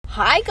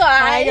Hi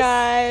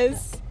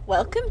guys.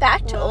 Welcome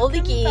back to All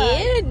the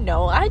Gear.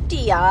 No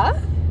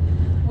idea.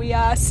 We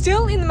are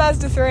still in the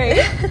Mazda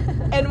 3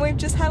 and we've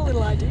just had a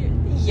little idea.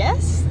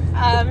 Yes.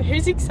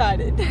 Who's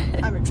excited?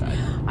 I'm excited.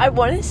 I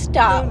want to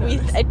start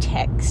with a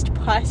text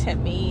Pi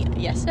sent me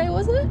yesterday,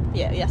 was it?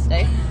 Yeah,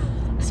 yesterday.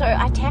 So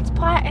I text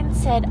Pi and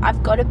said,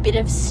 I've got a bit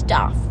of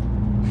stuff.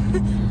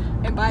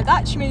 And by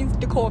that she means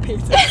decor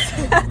pieces.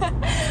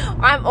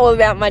 I'm all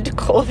about my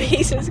decor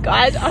pieces,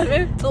 guys.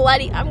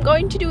 I'm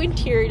going to do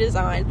interior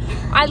design.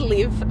 I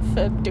live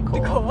for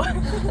decor.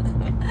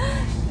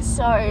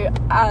 So,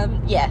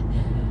 yeah.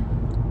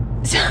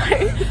 So,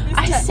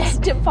 I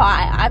said to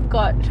Pi, oh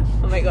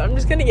my god, I'm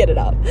just going to get it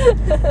up.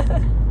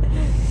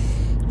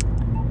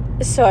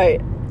 So,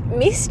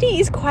 Misty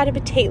is quite a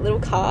petite little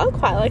car,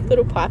 quite like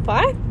little Pi.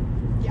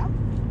 Yeah.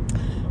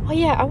 Oh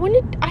yeah,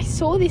 I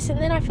saw this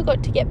and then I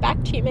forgot to get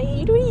back to you, mate.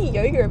 You're doing a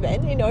yoga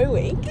event in O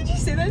Week. Did you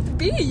see that? It's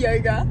beer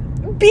yoga.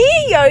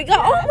 Beer yoga?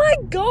 Yeah. Oh my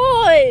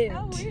god.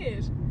 How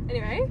weird.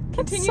 Anyway,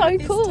 That's continue so with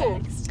this cool.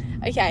 text.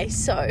 Okay,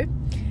 so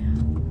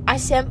I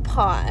sent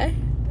Pi.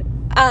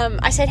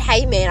 I said,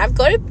 hey man, I've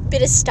got a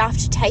bit of stuff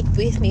to take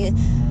with me,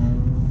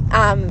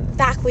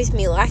 back with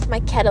me, like my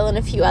kettle and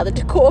a few other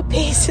decor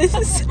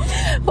pieces.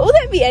 Will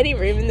there be any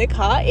room in the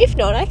car? If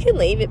not, I can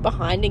leave it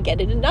behind and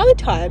get it another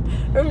time.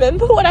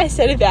 Remember what I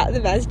said about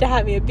the Mazda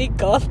having a big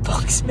glove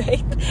box,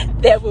 mate?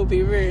 There will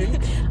be room.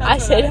 I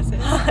said,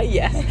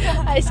 yeah.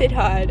 I said,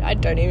 hi, I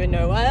don't even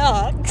know why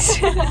I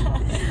asked.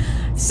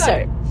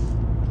 So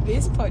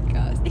this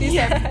podcast,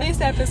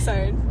 this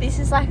episode. This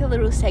is like a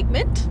little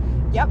segment.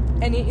 Yep,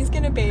 and it is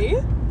going to be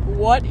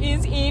what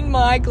is in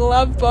my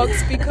glove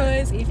box,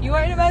 because if you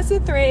own a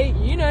Mazda 3,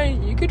 you know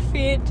you could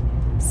fit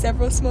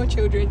several small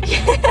children in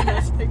the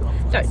Mazda glove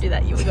box. Don't do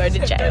that, you will go to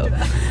jail. Don't do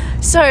that.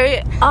 So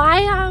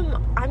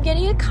I'm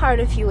getting a car in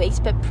a few weeks,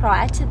 but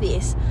prior to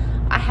this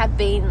I have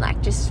been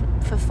like just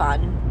for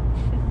fun,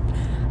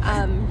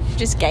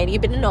 just gaining a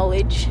bit of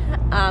knowledge,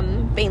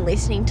 been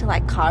listening to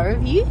like car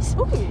reviews.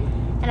 Ooh.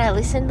 And I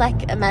listened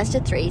like a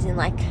Mazda 3 is in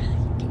like,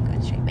 you can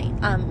go straight mate,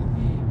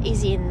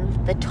 is in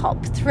the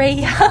top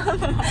 3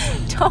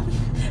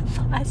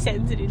 I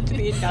sends it into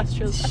the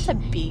industrials. That's a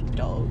big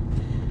dog.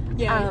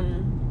 Yeah.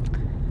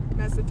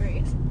 Mazda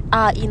 3s.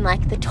 In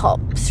like the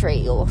top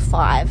 3 or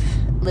 5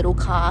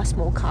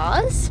 small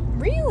cars.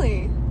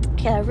 Really?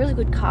 Yeah, a really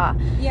good car.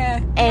 Yeah.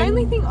 The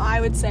only thing I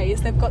would say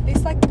is they've got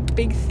this like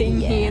big thing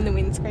here in the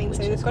windscreen,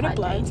 so they've got a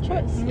blind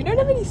spot. And we don't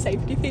have any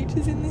safety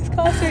features in this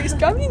car, so it's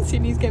driving in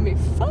Sydney is going to be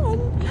fun.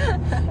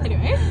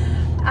 Anyway.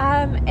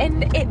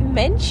 And it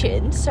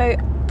mentioned, so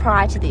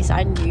prior to this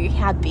I knew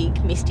how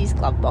big Misty's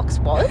glove box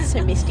was.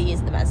 So Misty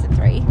is the Mazda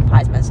 3,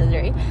 Pi's Mazda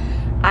 3.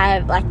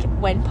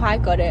 When Pi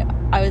got it,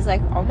 I was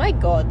like, oh my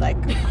god, like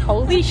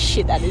holy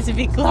shit, that is a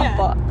big glove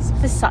box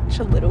for such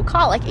a little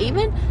car. Like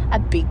even a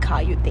big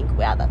car you'd think,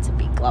 wow, that's a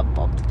big glove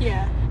box.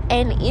 Yeah.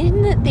 And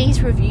in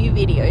these review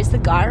videos the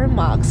guy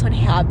remarks on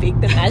how big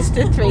the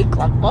Mazda 3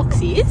 glove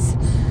box is,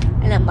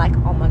 and I'm like,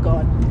 oh my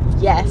god,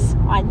 yes,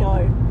 I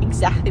know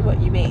exactly what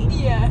you mean.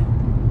 Yeah.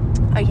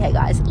 Okay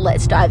guys,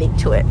 let's dive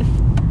into it.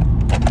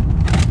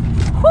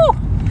 Whew.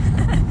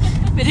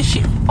 Bit of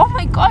shit. Oh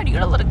my god, you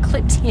got a lot of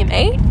clips here,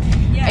 mate.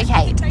 Yeah,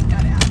 okay. you can take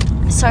that out.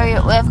 So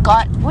we've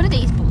got, what are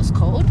these balls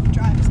called?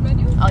 Driver's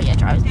manual. Oh yeah,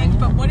 driver's manual.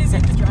 But what is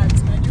in the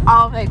driver's manual?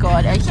 Oh my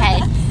god,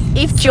 okay.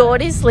 If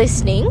Jord is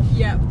listening.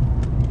 Yeah.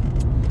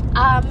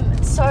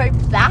 So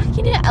back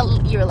in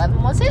year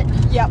 11, was it?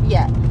 Yep.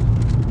 Yeah.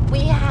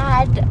 We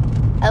had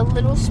a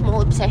little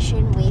small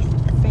obsession with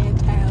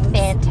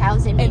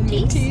fantails and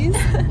minties.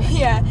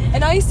 Yeah.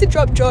 And I used to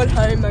drop Jord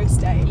home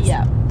most days.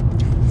 Yeah.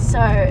 So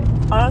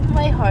on the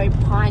way home,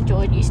 Pi and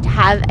George used to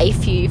have a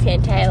few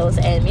fantails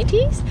and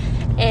minties,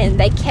 and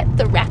they kept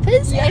the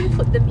wrappers and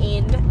put them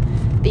in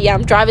the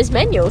driver's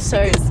manual.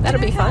 So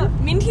that'll be fun.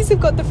 Minties have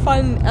got the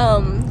fun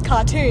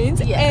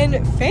cartoons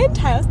and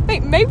fantails.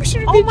 Wait, maybe we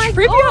should do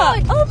trivia.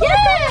 God. Oh my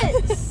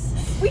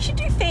yes. We should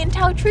do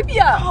fantail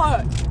trivia.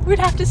 Oh. We'd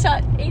have to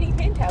start eating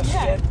fantails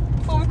again.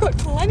 Well, we've got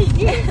plenty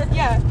here.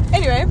 Yeah.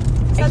 Anyway,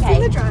 so that's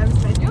in the driver's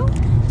manual.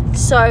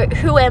 So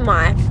who am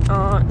I?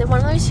 They're one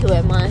of those who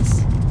am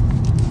I's.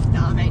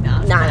 Nah, mate,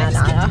 nah.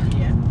 Nah.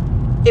 Yeah.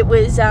 It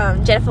was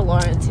Jennifer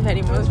Lawrence, if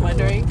anyone was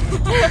wondering.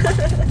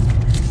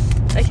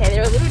 Okay,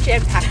 they're a little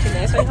jam-packed in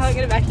there, so I can't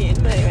get it back in.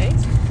 But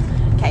anyways.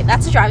 Okay,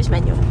 that's a driver's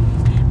manual.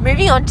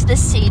 Moving on to the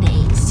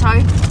CDs. So,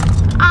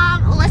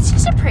 let's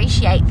just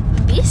appreciate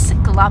this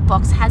glove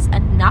box has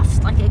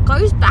enough, like it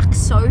goes back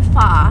so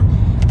far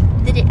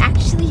that it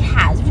actually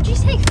has, would you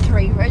say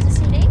 3 rows of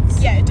CDs?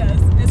 Yeah, it does.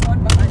 There's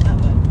one behind that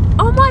one.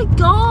 Oh my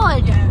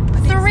god! Yeah.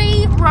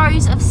 3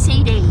 rows of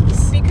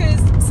CDs.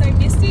 Because, so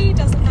Misty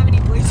doesn't have any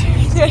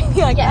Bluetooth or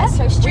anything like that.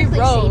 So strictly we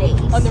roll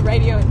CDs. on the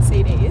radio and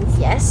CDs.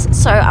 Yes,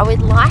 so I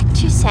would like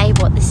to say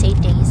what the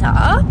CDs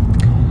are.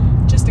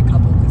 Just a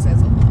couple, because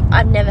there's a lot.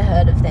 I've never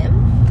heard of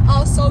them.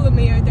 Oh,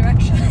 Solomio, they're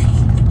actually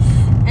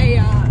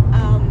a,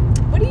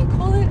 what do you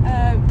call it?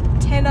 A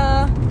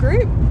tenor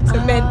group. So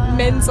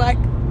men's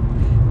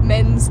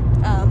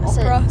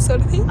opera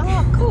sort of thing.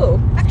 Oh, cool.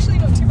 Actually,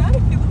 not too bad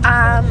if you look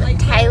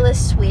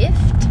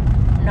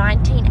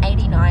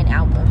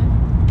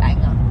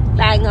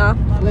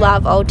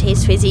love Old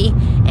Tees Fizzy.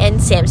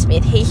 And Sam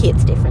Smith, he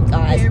hits different,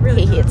 guys. Yeah,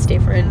 really he hits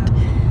different.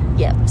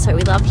 Yep, so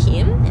we love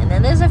him. And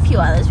then there's a few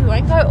others. We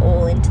won't go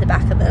all into the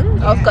back of them.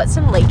 Yeah. I've got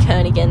some Lee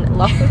Kernaghan.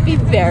 Locke would be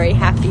very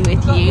happy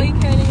with Got you. Lee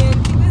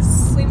Kernaghan, Fingers,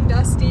 Slim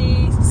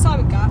Dusty,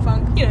 Simon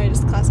Garfunkel, you know,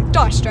 just classic.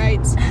 Dire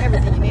Straits,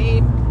 everything you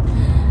need.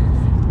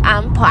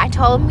 Pi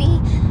told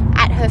me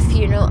at her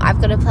funeral I've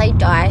got to play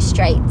Dire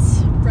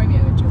Straits.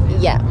 Romeo and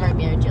Juliet. Yeah,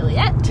 Romeo and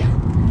Juliet.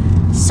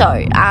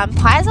 So,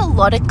 Pi has a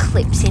lot of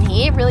clips in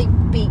here, really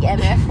big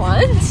MF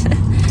ones.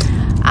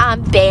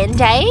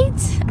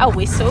 Band-Aids, a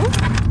whistle.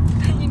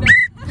 You know,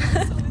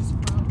 I saw this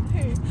from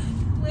who?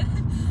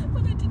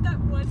 When I did that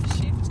one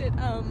shift at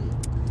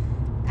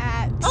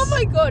Oh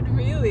my god,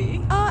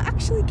 really?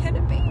 actually, can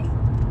it be?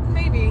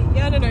 Maybe.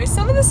 Yeah, I don't know.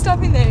 Some of the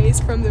stuff in there is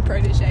from the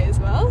Protégé as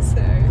well, so,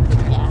 you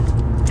know. Yeah.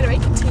 Anyway,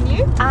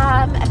 continue.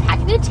 A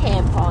packet of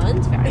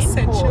tampons, very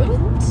Essential.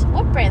 important.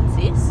 What brand's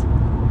this?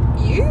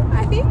 You,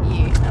 I think.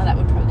 You. Oh, that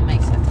would probably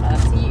make sense.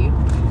 That's you.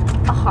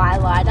 A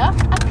highlighter,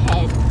 a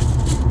pen,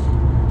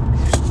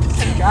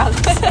 some drugs,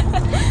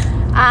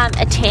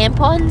 a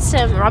tampon,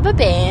 some rubber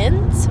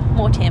bands,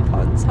 more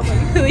tampons.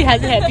 Someone clearly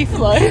has a heavy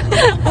flow.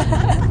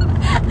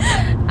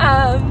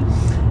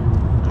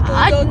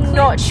 I'm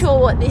not sure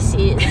what this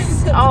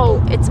is.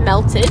 Oh, it's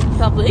melted.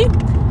 Lovely.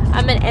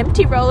 An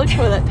empty roll of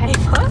toilet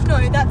paper.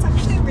 No, that's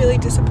actually really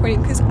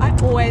disappointing because I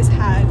always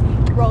had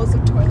rolls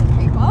of toilet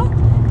paper.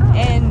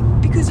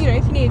 And because, you know,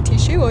 if you need a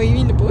tissue or you're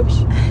in the bush,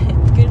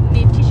 Good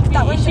need tissue.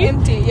 that one's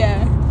empty,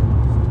 yeah.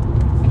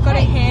 I've got a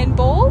Okay.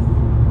 handball.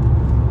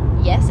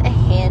 Yes, a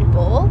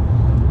handball,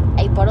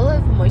 a bottle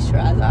of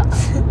moisturiser.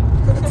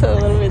 That's a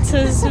little bit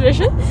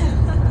suspicious.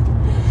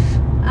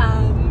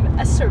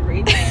 A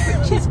syringe,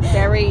 which is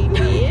very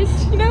weird.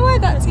 You know why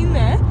that's in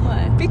there?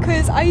 Why?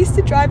 Because I used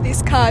to drive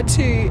this car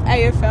to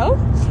AFL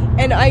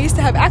and I used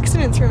to have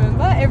accidents,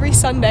 remember, every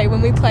Sunday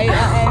when we played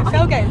our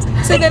AFL games.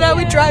 So then I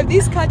would drive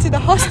this car to the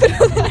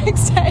hospital the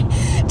next day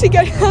to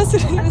go to the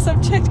hospital and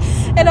I've checked.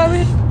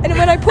 And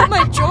when I put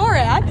my jaw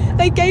out,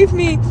 they gave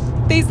me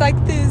these like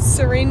the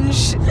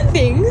syringe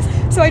things.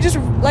 So I just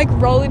like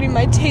roll it in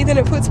my teeth and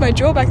it puts my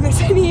jaw back and they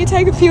say, here,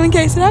 take a few in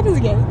case it happens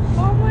again.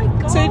 Oh my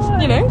god. So,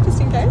 you know, just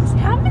in case.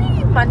 How many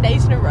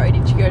Mondays in a row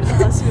did you go to the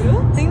hospital?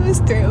 I think it was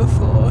 3 or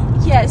 4.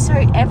 Yeah, so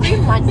every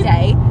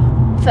Monday,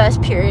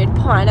 first period,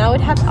 Pi and I would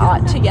have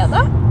art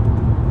together.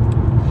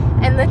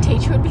 And the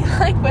teacher would be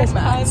like, where's Pi?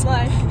 I'm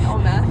like, oh,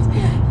 maths.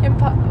 And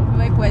Pi,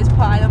 like, where's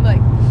Pi? And I'm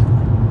like,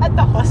 at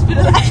the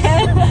hospital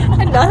again.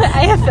 Another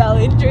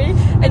AFL injury.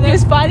 And it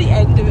was by the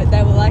end of it,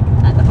 they were like,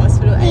 at the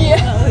hospital,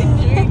 AFL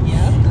injury.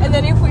 Yeah. And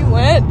then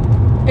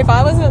if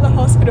I wasn't at the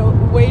hospital,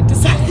 we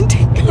decided to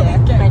go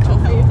and get mental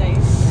coffee. health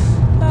days.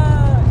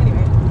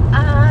 Anyway,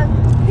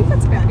 I think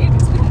that's about it,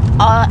 isn't it?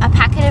 A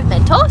packet of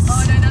Mentos.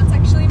 Oh no, that's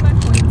actually my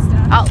point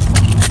stash. Oh.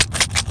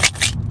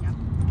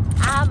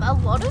 A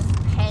lot of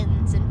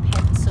pens and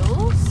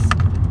pencils.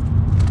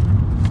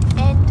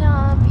 And,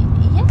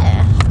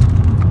 yeah.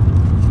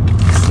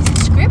 Is this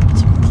a script?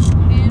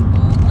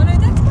 Handball. Oh no,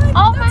 that's my.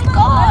 Oh that's my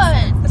God.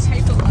 license. The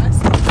paper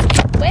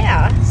license.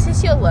 Wow. Is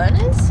this your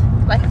learners?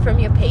 Like from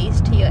your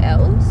P's to your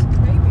L's?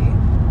 Maybe.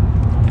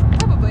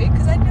 Probably,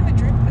 because I don't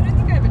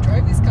think I ever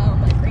drove this car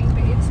on my green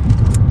beads.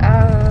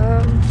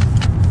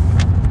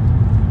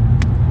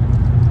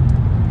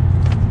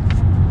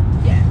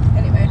 Yeah,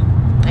 anyway.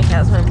 Okay,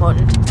 that's more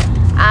important.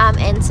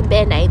 And some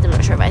Band-Aids. I'm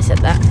not sure if I said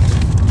that.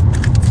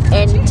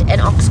 And an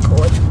aux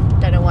cord.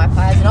 Don't know why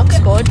Pi has an aux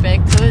cord,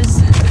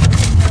 because...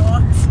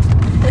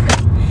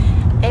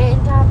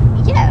 And,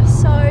 yeah,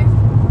 so...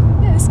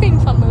 Yeah, it's been a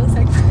fun little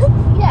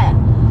segment. Yeah.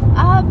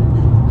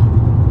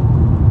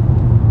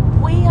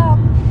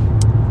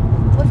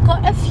 We've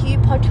got a few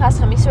podcasts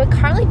coming, so we're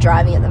currently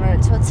driving at the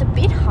moment, so it's a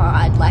bit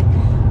hard, like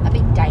a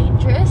bit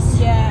dangerous.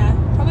 Yeah,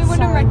 probably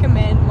wouldn't So-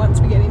 recommend once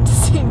we get into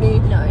Sydney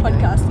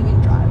podcasting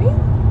and driving.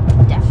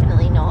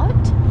 Definitely not.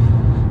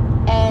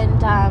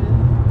 And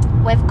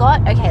we've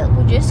got, okay,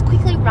 we'll just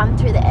quickly run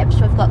through the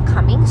eps we've got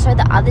coming. So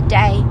the other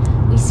day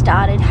we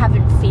started,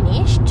 haven't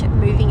finished,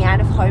 moving out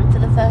of home for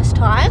the first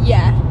time.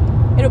 Yeah,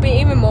 it'll be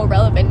even more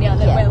relevant now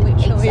that we're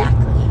literally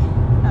exactly.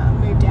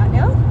 Moved out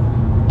now.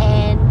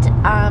 And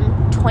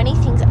 20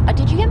 things.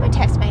 Did you get my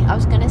text, mate? I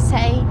was going to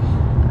say,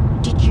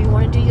 did you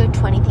want to do your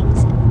 20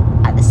 things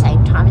at the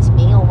same time as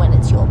me or when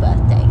it's your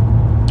birthday?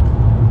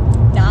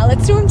 Nah,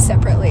 let's do them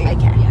separately.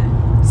 Okay.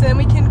 Yeah. So then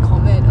we can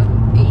comment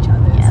on each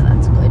other's. Yeah,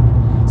 that's good.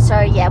 So,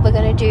 yeah, we're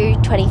going to do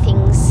 20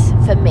 things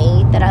for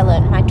me that I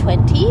learned in my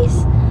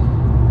 20s.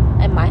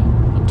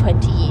 In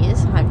 20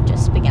 years. I've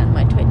just begun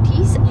my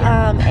 20s.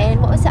 Yeah.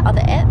 And what was the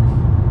other app?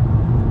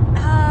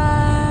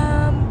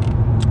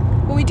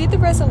 Well, we did the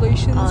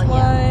resolutions Oh, one,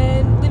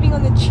 yeah. living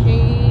on the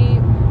cheap.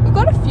 We've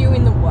got a few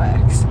in the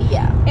works.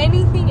 Yeah.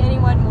 Anything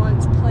anyone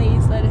wants,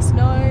 please let us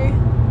know.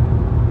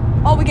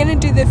 Oh, we're going to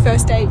do the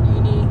first day at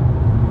uni.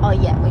 Oh,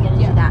 yeah, we're going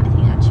to Yeah. do that. I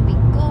think that should be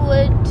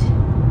good.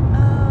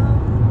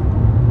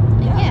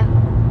 Yeah.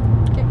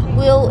 Get keen.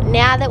 We'll,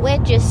 now that we're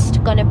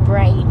just going to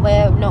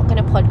we're not going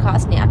to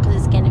podcast now because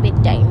it's getting a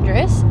bit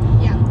dangerous.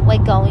 Yeah. We're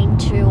going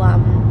to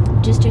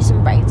just do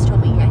some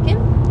brainstorming, you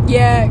reckon?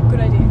 Yeah, good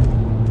idea.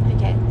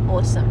 Okay,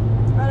 awesome.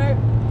 I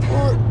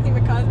Well, think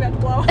my car's about to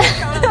blow up.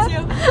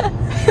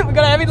 We've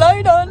got a heavy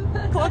load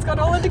on. Paul's got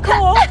all the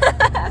decor.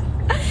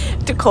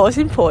 decor's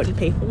important,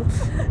 people.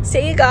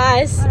 See you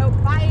guys.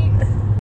 Bye.